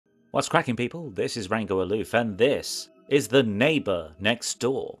What's cracking, people? This is Rango Aloof, and this is the neighbour next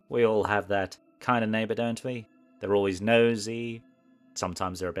door. We all have that kind of neighbour, don't we? They're always nosy,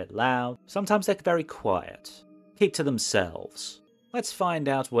 sometimes they're a bit loud, sometimes they're very quiet, keep to themselves. Let's find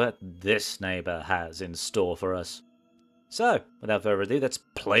out what this neighbour has in store for us. So, without further ado, let's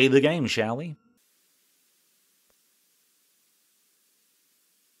play the game, shall we?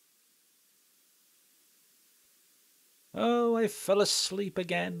 Oh, I fell asleep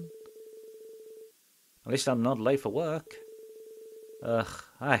again. At least I'm not late for work. Ugh,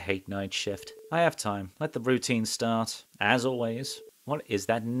 I hate night shift. I have time. Let the routine start. As always. What is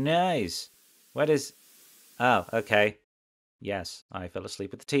that noise? What is... Oh, okay. Yes, I fell asleep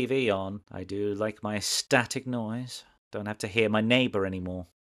with the TV on. I do like my static noise. Don't have to hear my neighbour anymore.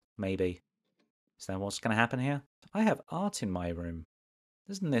 Maybe. Is that what's going to happen here? I have art in my room.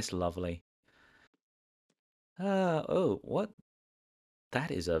 Isn't this lovely? Oh, what?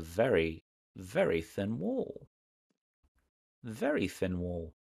 That is a very, very thin wall. Very thin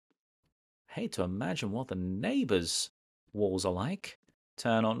wall. Hate to imagine what the neighbours' walls are like.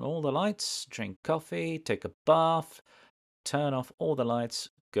 Turn on all the lights, drink coffee, take a bath, turn off all the lights,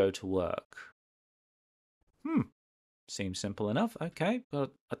 go to work. Seems simple enough. Okay,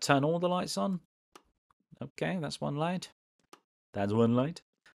 but I turn all the lights on. Okay, that's one light. That's one light.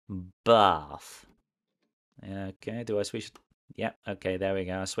 Bath. Okay, do I switch? Yep, okay, there we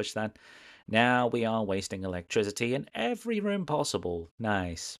go. I switched that. Now we are wasting electricity in every room possible.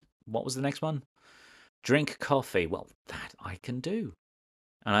 Nice. What was the next one? Drink coffee. Well, that I can do.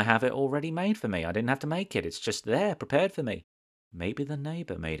 And I have it already made for me. I didn't have to make it. It's just there, prepared for me. Maybe the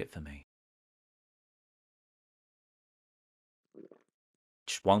neighbour made it for me.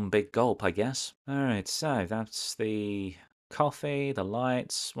 Just one big gulp, I guess. Alright, so that's the coffee, the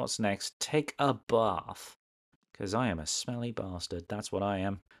lights. What's next? Take a bath. Because I am a smelly bastard. That's what I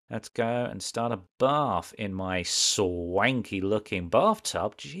am. Let's go and start a bath in my swanky-looking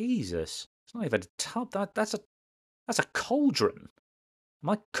bathtub. Jesus. It's not even a tub. That's a cauldron. Am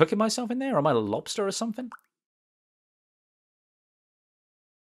I cooking myself in there? Am I a lobster or something?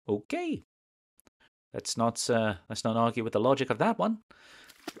 Okay. Let's not argue with the logic of that one.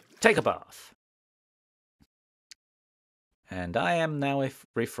 Take a bath. And I am now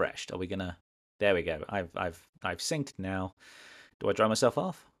refreshed. Are we gonna? There we go. I've synced now. Do I dry myself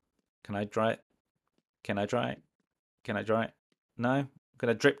off? Can I dry it? Can I dry it? Can I dry it? No. I'm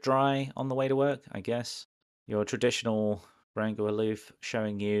gonna drip dry on the way to work, I guess. Your traditional Rango Aloof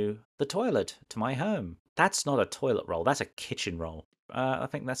showing you the toilet to my home. That's not a toilet roll. That's a kitchen roll. I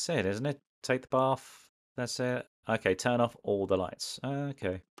think that's it, isn't it? Take the bath. That's it. Okay, turn off all the lights.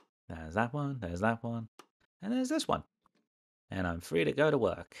 Okay. There's that one. There's that one. And there's this one. And I'm free to go to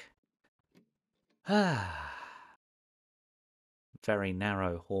work. Very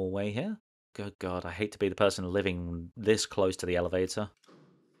narrow hallway here. Good God, I hate to be the person living this close to the elevator.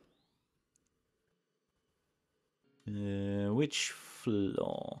 Which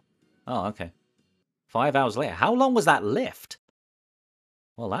floor? Oh, okay. 5 hours later. How long was that lift?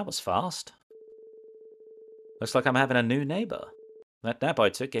 Well, that was fast. Looks like I'm having a new neighbour. That nap I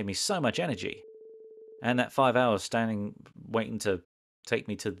took gave me so much energy. And that 5 hours standing, waiting to take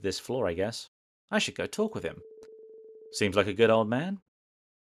me to this floor, I guess. I should go talk with him. Seems like a good old man.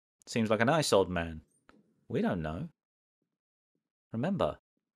 Seems like a nice old man. We don't know. Remember,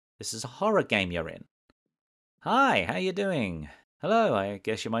 this is a horror game you're in. Hi, how you doing? Hello, I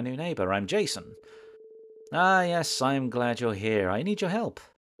guess you're my new neighbour. I'm Jason. Ah, yes, I'm glad you're here. I need your help.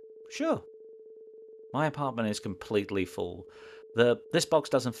 Sure. My apartment is completely full. This box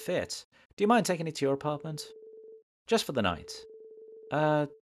doesn't fit. Do you mind taking it to your apartment? Just for the night.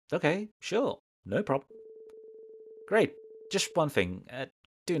 Okay, sure. No problem. Great. Just one thing.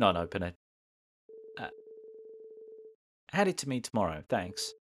 Do not open it. Hand it to me tomorrow.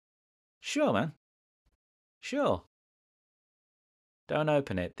 Thanks. Sure, man. Sure. Don't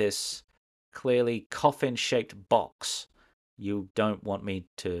open it. This clearly coffin-shaped box you don't want me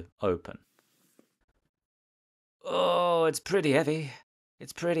to open. Oh, it's pretty heavy.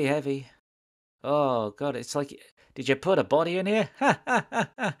 It's pretty heavy. Oh, God, it's like... Did you put a body in here?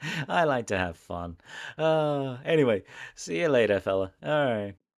 I like to have fun. Anyway, see you later, fella. All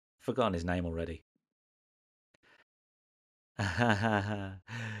right. Forgotten his name already.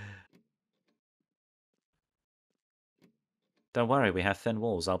 Don't worry, we have thin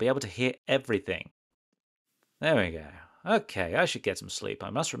walls. I'll be able to hear everything. There we go. Okay, I should get some sleep. I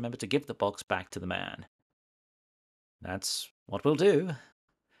must remember to give the box back to the man. That's what we'll do.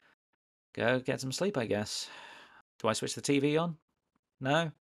 Go get some sleep, I guess. Do I switch the TV on?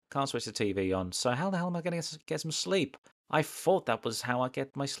 No? Can't switch the TV on. So how the hell am I going to get some sleep? I thought that was how I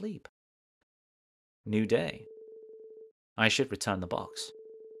get my sleep. New day. I should return the box.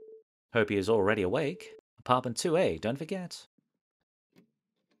 Hope he is already awake. Apartment 2A, don't forget.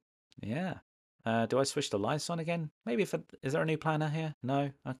 Yeah. Do I switch the lights on again? Maybe is there a new planner here?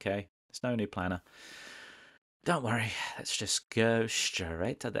 No? Okay. There's no new planner. Don't worry. Let's just go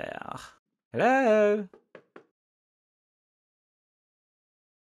straight to there. Hello?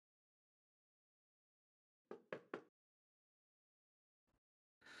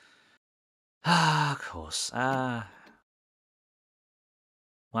 Ah, of course. Wow,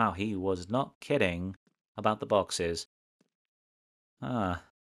 he was not kidding about the boxes.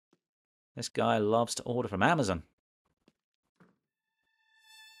 This guy loves to order from Amazon.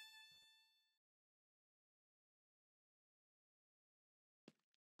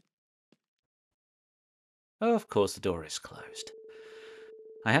 Of course, the door is closed.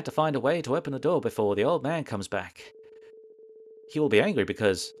 I have to find a way to open the door before the old man comes back. He will be angry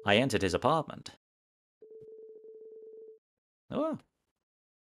because I entered his apartment. Oh.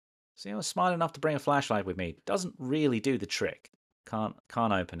 See, I was smart enough to bring a flashlight with me. Doesn't really do the trick. Can't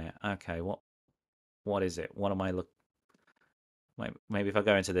open it. Okay, what is it? What am I Wait, maybe if I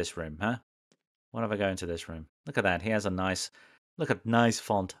go into this room, huh? What if I go into this room? Look at that. He has a nice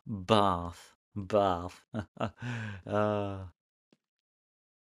font. Bath. Bath. Hello.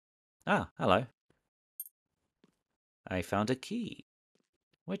 I found a key.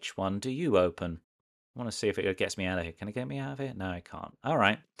 Which one do you open? I want to see if it gets me out of here. Can it get me out of here? No, it can't. All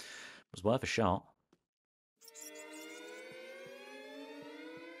right. It was worth a shot.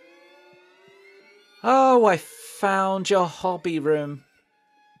 Oh, I found your hobby room.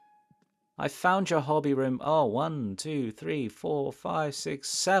 I found your hobby room. Oh, 1, 2, 3, 4, 5, 6,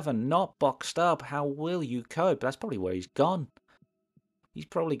 7. Not boxed up. How will you cope? That's probably where he's gone. He's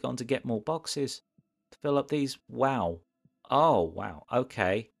probably gone to get more boxes to fill up these. Wow. Oh, wow.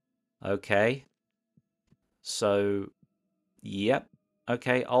 Okay. Okay. So, yep.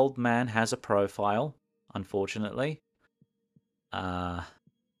 Okay, old man has a profile, unfortunately.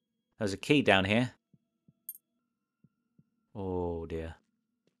 There's a key down here. Oh, dear.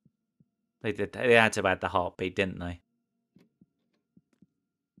 They had to add the heartbeat, didn't they?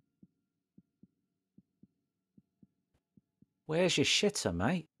 Where's your shitter,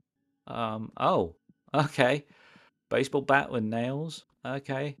 mate? Oh, okay. Baseball bat with nails.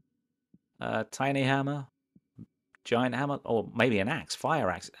 Okay. Tiny hammer. Giant hammer. Or maybe an axe. Fire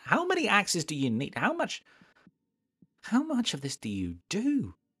axe. How many axes do you need? How much of this do you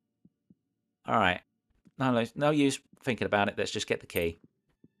do? Alright. No use thinking about it. Let's just get the key.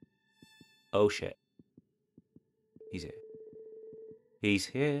 Oh, shit. He's here. He's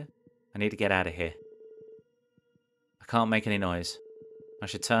here. I need to get out of here. I can't make any noise. I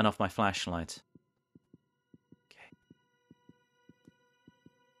should turn off my flashlight.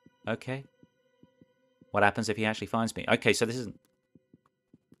 Okay. What happens if he actually finds me? Okay, so this isn't...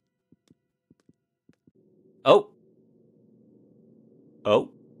 Oh!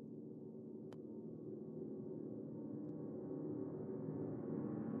 Oh!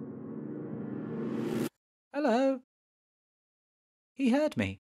 Hello! He heard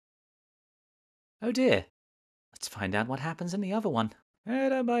me. Oh dear. Let's find out what happens in the other one.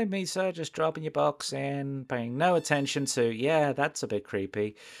 Don't mind me, sir. Just dropping your box in, paying no attention to... Yeah, that's a bit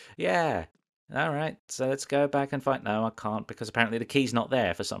creepy. Yeah. Alright, so let's go back and find... No, I can't, because apparently the key's not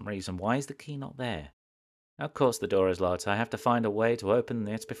there for some reason. Why is the key not there? Of course the door is locked. I have to find a way to open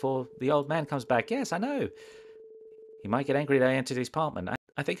it before the old man comes back. Yes, I know. He might get angry that I entered his apartment.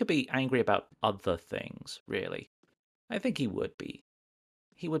 I think he'd be angry about other things, really. I think he would be.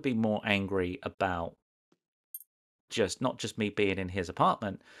 He would be more angry about not just me being in his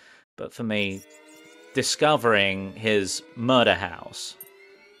apartment, but for me discovering his murder house.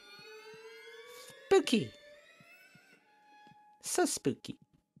 Spooky. So spooky.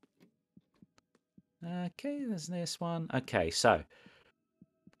 Okay, there's this one. Okay, so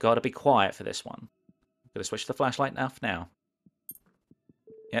gotta be quiet for this one. Gotta switch the flashlight off now.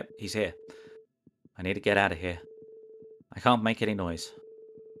 Yep, he's here. I need to get out of here. I can't make any noise.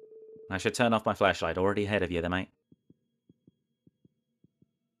 I should turn off my flashlight. Already ahead of you there, mate.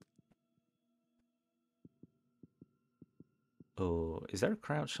 Oh, is there a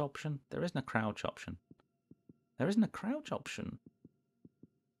crouch option? There isn't a crouch option. There isn't a crouch option.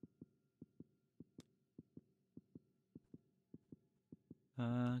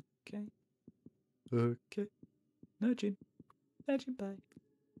 Okay. Okay. Nudge him. Nudge him back.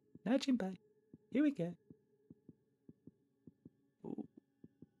 Nudge him back. Here we go. Ooh.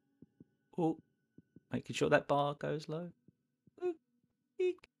 Ooh. Making sure that bar goes low. Ooh.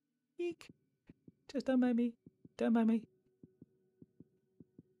 Eek. Eek. Just don't mind me. Don't mind me.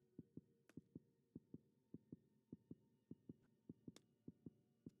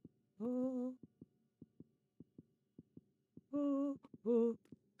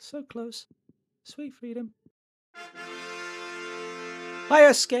 So close. Sweet freedom. I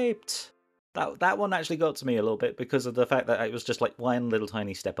escaped! That one actually got to me a little bit because of the fact that it was just like one little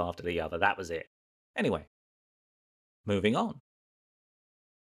tiny step after the other. That was it. Anyway, moving on.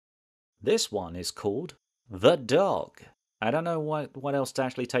 This one is called The Dog. I don't know what else to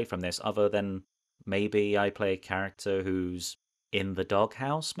actually take from this other than maybe I play a character who's in the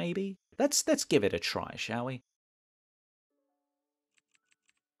doghouse, maybe? Let's give it a try, shall we?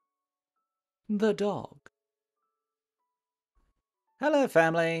 The Dog. Hello,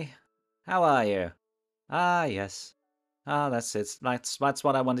 family. How are you? Ah, yes. Ah, that's it. That's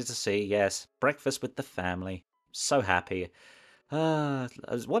what I wanted to see. Yes, breakfast with the family. So happy.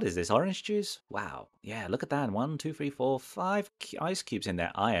 What is this? Orange juice? Wow. Yeah, look at that. 1, 2, 3, 4, 5 ice cubes in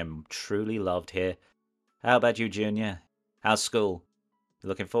there. I am truly loved here. How about you, Junior? How's school?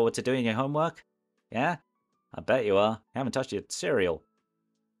 Looking forward to doing your homework? Yeah? I bet you are. Haven't touched your cereal.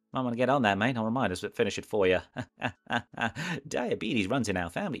 I'm gonna get on that, mate. I'll remind us to finish it for you. Diabetes runs in our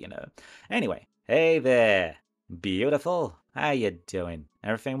family, you know. Anyway, hey there. Beautiful. How you doing?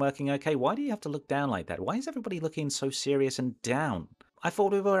 Everything working okay? Why do you have to look down like that? Why is everybody looking so serious and down? I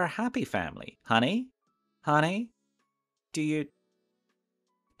thought we were a happy family. Honey? Honey? Do you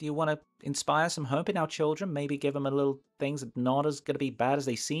want to inspire some hope in our children? Maybe give them a little things that not as going to be bad as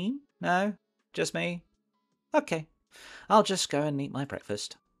they seem? No? Just me? Okay. I'll just go and eat my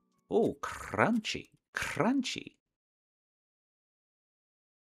breakfast. Oh, crunchy. Crunchy.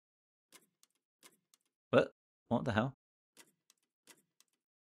 What the hell?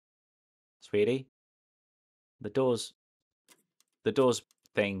 Sweetie? The door's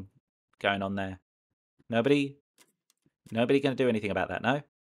thing going on there. Nobody gonna do anything about that, no?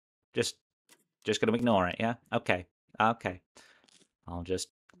 Just gonna ignore it, yeah? Okay. Okay. I'll just...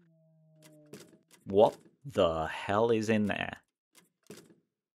 What the hell is in there?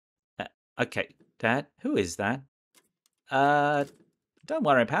 Okay, Dad, who is that? Don't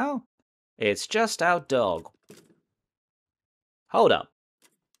worry, pal. It's just our dog. Hold up.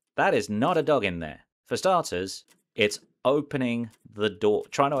 That is not a dog in there. For starters, it's opening the door,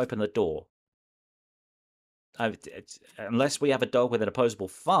 trying to open the door. Unless we have a dog with an opposable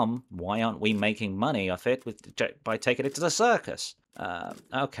thumb, why aren't we making money off it by taking it to the circus?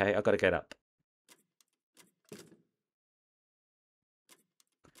 Okay, I've got to get up.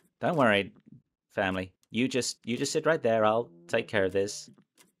 Don't worry, family. You just sit right there. I'll take care of this.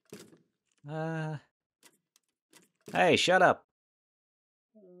 Hey, shut up.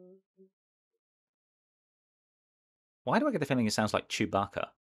 Why do I get the feeling it sounds like Chewbacca?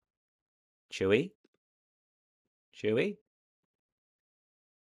 Chewie? Chewie?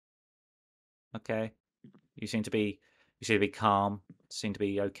 Okay. You seem to be calm. Seem to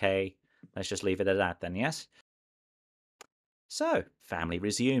be okay. Let's just leave it at that then, yes? So, family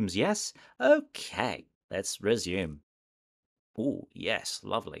resumes, yes? Okay, let's resume. Ooh, yes,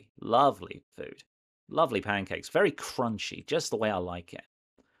 lovely. Lovely food. Lovely pancakes. Very crunchy, just the way I like it.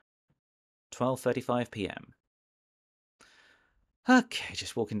 12:35 p.m. Okay,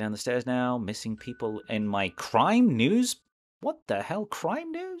 just walking down the stairs now, missing people in my crime news. What the hell,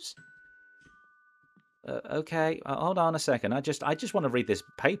 crime news? Okay, hold on a second. I just want to read this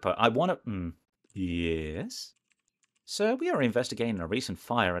paper. I want to. Yes. So we are investigating a recent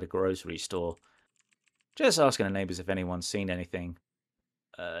fire at a grocery store. Just asking the neighbours if anyone's seen anything.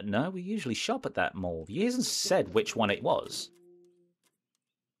 No, we usually shop at that mall. He hasn't said which one it was.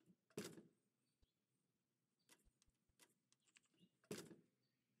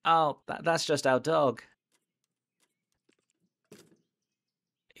 Oh, that's just our dog.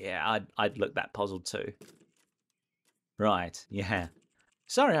 Yeah, I'd look that puzzled too. Right, yeah.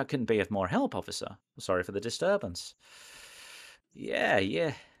 Sorry I couldn't be of more help, officer. Sorry for the disturbance. Yeah.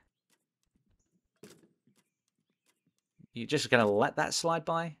 You just gonna let that slide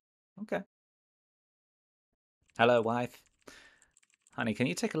by? Okay. Hello, wife. Honey, can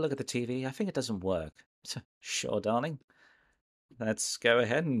you take a look at the TV? I think it doesn't work. Sure, darling. Let's go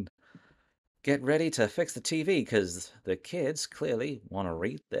ahead and get ready to fix the TV, because the kids clearly want to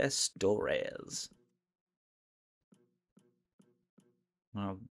read their stories.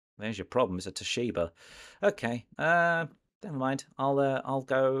 Well, there's your problem. It's a Toshiba. Okay. Never mind. I'll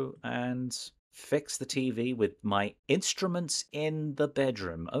go and fix the TV with my instruments in the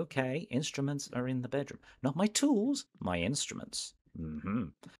bedroom. Okay, instruments are in the bedroom. Not my tools, my instruments.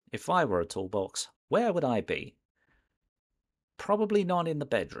 If I were a toolbox, where would I be? Probably not in the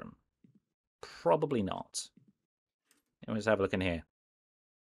bedroom. Probably not. Let's have a look in here.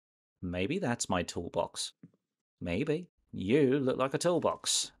 Maybe that's my toolbox. Maybe. You look like a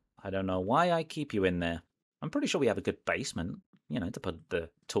toolbox. I don't know why I keep you in there. I'm pretty sure we have a good basement. you know, to put the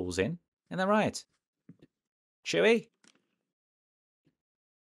tools in. Isn't that right? Chewy?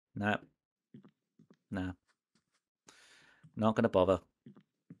 No. No. Not going to bother.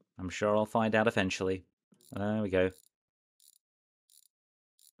 I'm sure I'll find out eventually. There we go.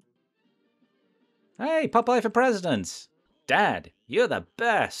 Hey, Popeye for president! Dad, you're the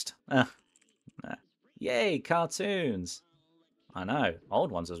best! Yay, cartoons! I know,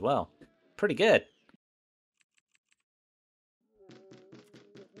 old ones as well. Pretty good.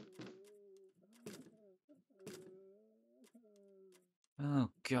 Oh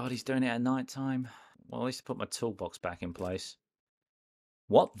god, he's doing it at night time. Well, at least I put my toolbox back in place.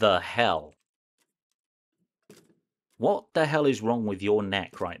 What the hell? What the hell is wrong with your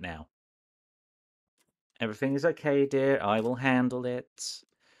neck right now? Everything is okay, dear. I will handle it.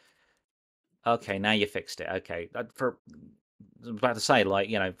 Okay, now you fixed it. Okay. I was about to say, like,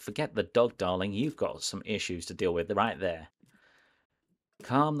 you know, forget the dog, darling. You've got some issues to deal with right there.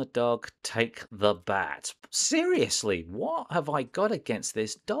 Calm the dog, take the bat. Seriously, what have I got against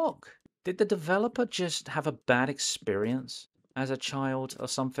this dog? Did the developer just have a bad experience as a child or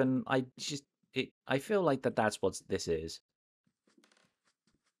something? I feel like that's what this is.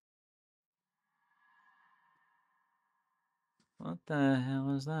 What the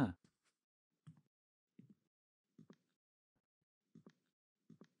hell is that?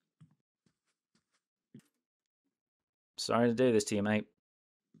 Sorry to do this to you, mate.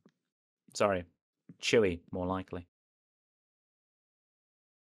 Sorry. Chewy, more likely.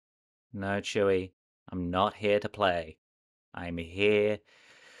 No, Chewy. I'm not here to play. I'm here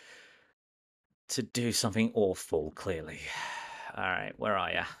to do something awful, clearly. Alright, where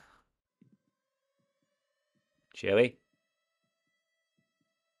are ya? Chewy?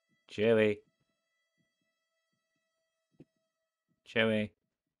 Chewy? Chewy?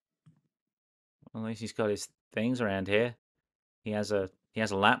 Well, at least he's got his things around here. He has a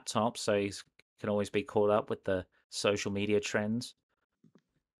laptop, so he can always be caught up with the social media trends.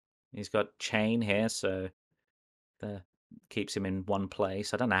 He's got chain here, so the keeps him in one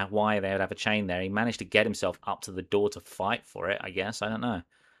place. I don't know why they would have a chain there. He managed to get himself up to the door to fight for it, I guess. I don't know.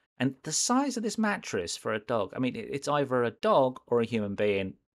 And the size of this mattress for a dog. I mean, it's either a dog or a human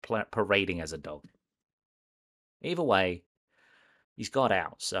being parading as a dog. Either way, he's got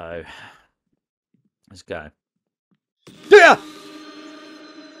out, so let's go. Yeah!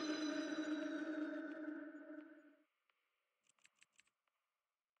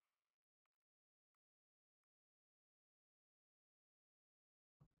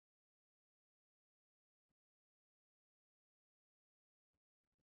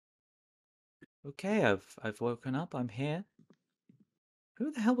 Okay, I've woken up. I'm here.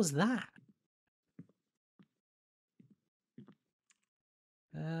 Who the hell was that?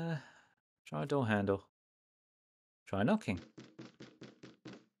 Try a door handle. Try knocking.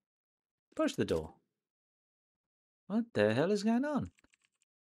 Push the door. What the hell is going on?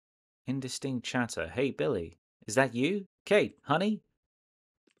 Indistinct chatter. Hey, Billy. Is that you? Kate, honey?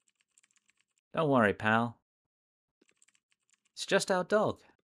 Don't worry, pal. It's just our dog.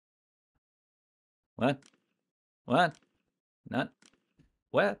 What? What? Not?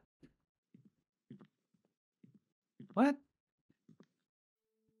 What? What?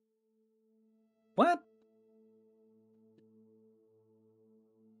 What?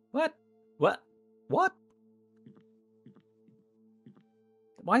 What? What? What?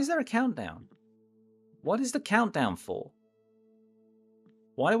 Why is there a countdown? What is the countdown for?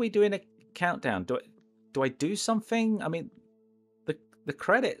 Why are we doing a countdown? Do I do something? I mean, the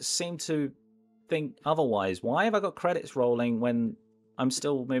credits seem to think otherwise. Why have I got credits rolling when I'm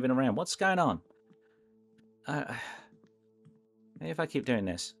still moving around? What's going on? Maybe if I keep doing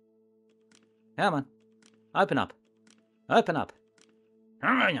this. Come on. Open up. Open up.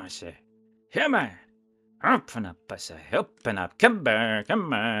 Come on, I say. Come on. Open up, I say. Open up. Come on.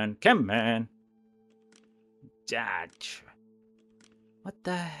 Come on. Come on. Judge. What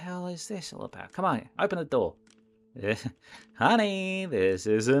the hell is this all about? Come on. Open the door. Honey, this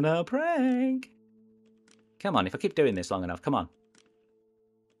isn't a prank. Come on, if I keep doing this long enough, come on.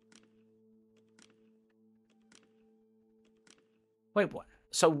 Wait, what?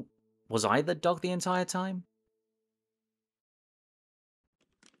 So, was I the dog the entire time?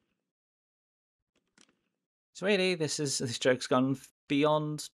 Sweetie, this joke's gone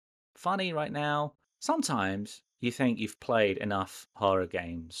beyond funny right now. Sometimes you think you've played enough horror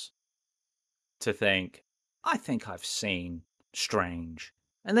games to think, I think I've seen strange.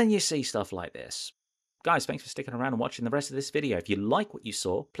 And then you see stuff like this. Guys, thanks for sticking around and watching the rest of this video. If you like what you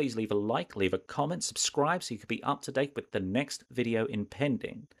saw, please leave a like, leave a comment, subscribe so you can be up to date with the next video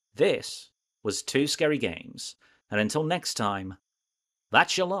impending. This was 2 Scary Games, And until next time,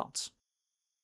 that's your lot.